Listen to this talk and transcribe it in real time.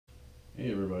Hey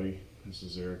everybody, this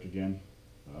is Eric again.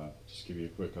 Just give you a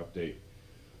quick update.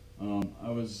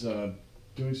 I was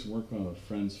doing some work on a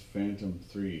friend's Phantom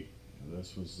 3.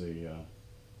 This was the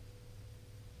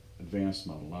advanced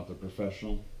model, not the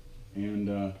professional.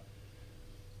 And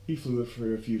he flew it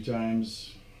for a few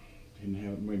times, didn't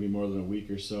have it maybe more than a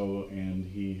week or so, and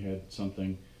he had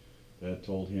something that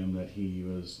told him that he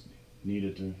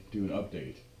needed to do an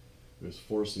update. It was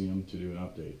forcing him to do an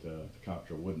update. The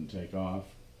copter wouldn't take off.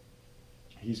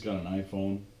 He's got an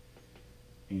iPhone,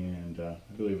 and I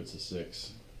believe it's a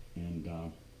 6,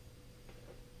 and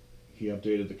he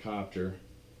updated the copter,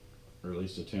 or at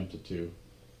least attempted to,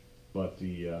 but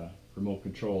the remote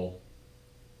control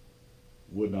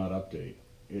would not update.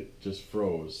 It just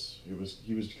froze.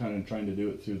 He was kind of trying to do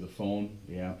it through the phone,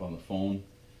 the app on the phone,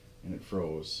 and it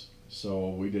froze.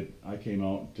 So I came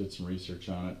out, did some research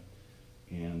on it,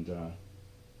 and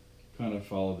kind of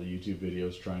followed the YouTube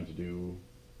videos trying to do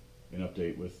an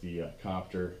update with the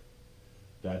copter.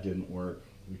 That didn't work.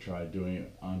 We tried doing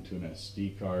it onto an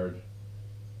SD card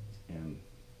and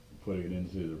putting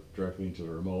it directly into the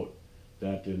remote.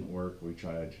 That didn't work.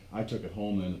 I took it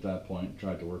home then at that point and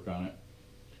tried to work on it.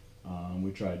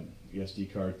 We tried the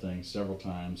SD card thing several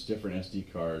times, different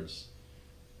SD cards,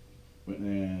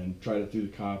 and tried it through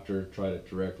the copter, tried it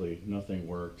directly, nothing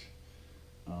worked.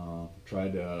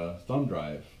 Tried a thumb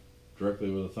drive, directly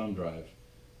with a thumb drive.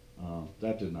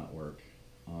 That did not work.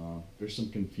 There's some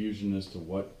confusion as to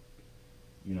what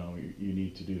you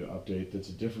need to do to update. That's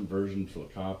a different version for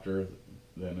the copter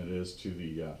than it is to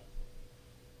the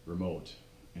remote,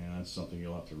 and that's something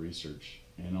you'll have to research.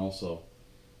 And also,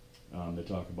 they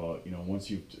talk about once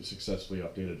you've successfully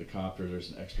updated the copter, there's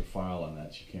an extra file on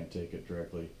that. You can't take it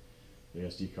directly the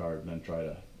SD card and then try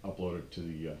to upload it to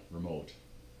the remote,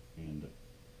 and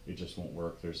it just won't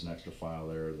work. There's an extra file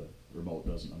there. The remote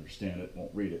doesn't understand it,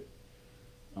 won't read it.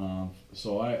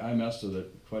 So I messed with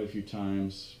it quite a few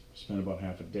times, spent about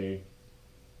half a day,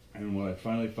 and what I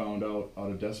finally found out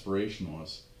of desperation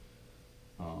was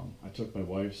I took my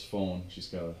wife's phone. She's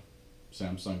got a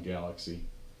Samsung Galaxy,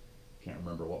 can't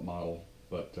remember what model,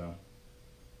 but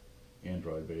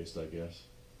Android based, I guess,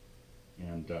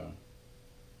 and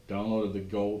downloaded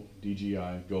the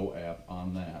DJI Go app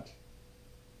on that,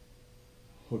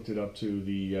 hooked it up to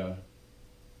the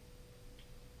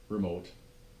remote,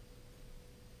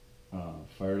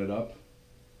 fired it up,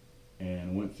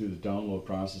 and went through the download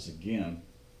process again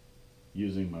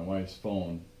using my wife's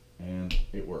phone, and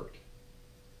it worked.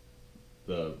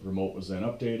 The remote was then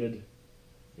updated.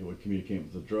 It would communicate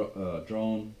with the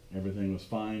drone. Everything was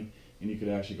fine, and you could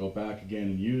actually go back again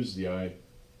and use the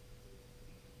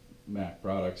Mac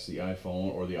products, the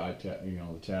iPhone or the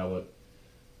the tablet,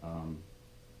 and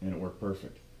it worked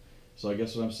perfect. So I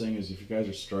guess what I'm saying is, if you guys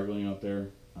are struggling out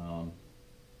there,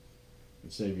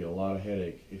 it'd save you a lot of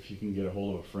headache if you can get a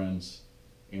hold of a friend's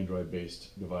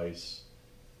Android-based device,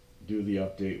 do the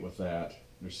update with that.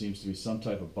 There seems to be some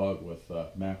type of bug with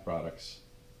Mac products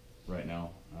right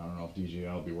now. I don't know if DJI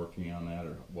will be working on that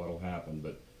or what'll happen,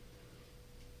 but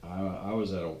I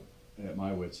was at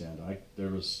my wit's end. There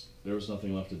was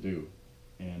nothing left to do,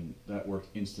 and that worked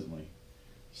instantly.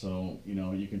 So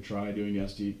you can try doing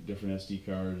different SD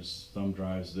cards, thumb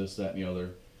drives, this, that, and the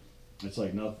other. It's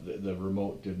like nothing. The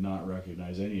remote did not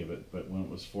recognize any of it, but when it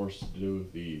was forced to do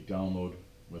the download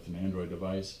with an Android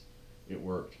device, it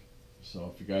worked.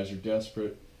 So if you guys are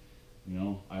desperate,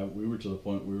 we were to the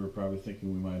point we were probably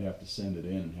thinking we might have to send it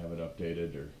in and have it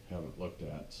updated or have it looked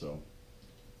at. So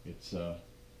it's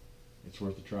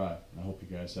worth a try. I hope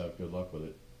you guys have good luck with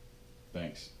it.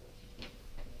 Thanks.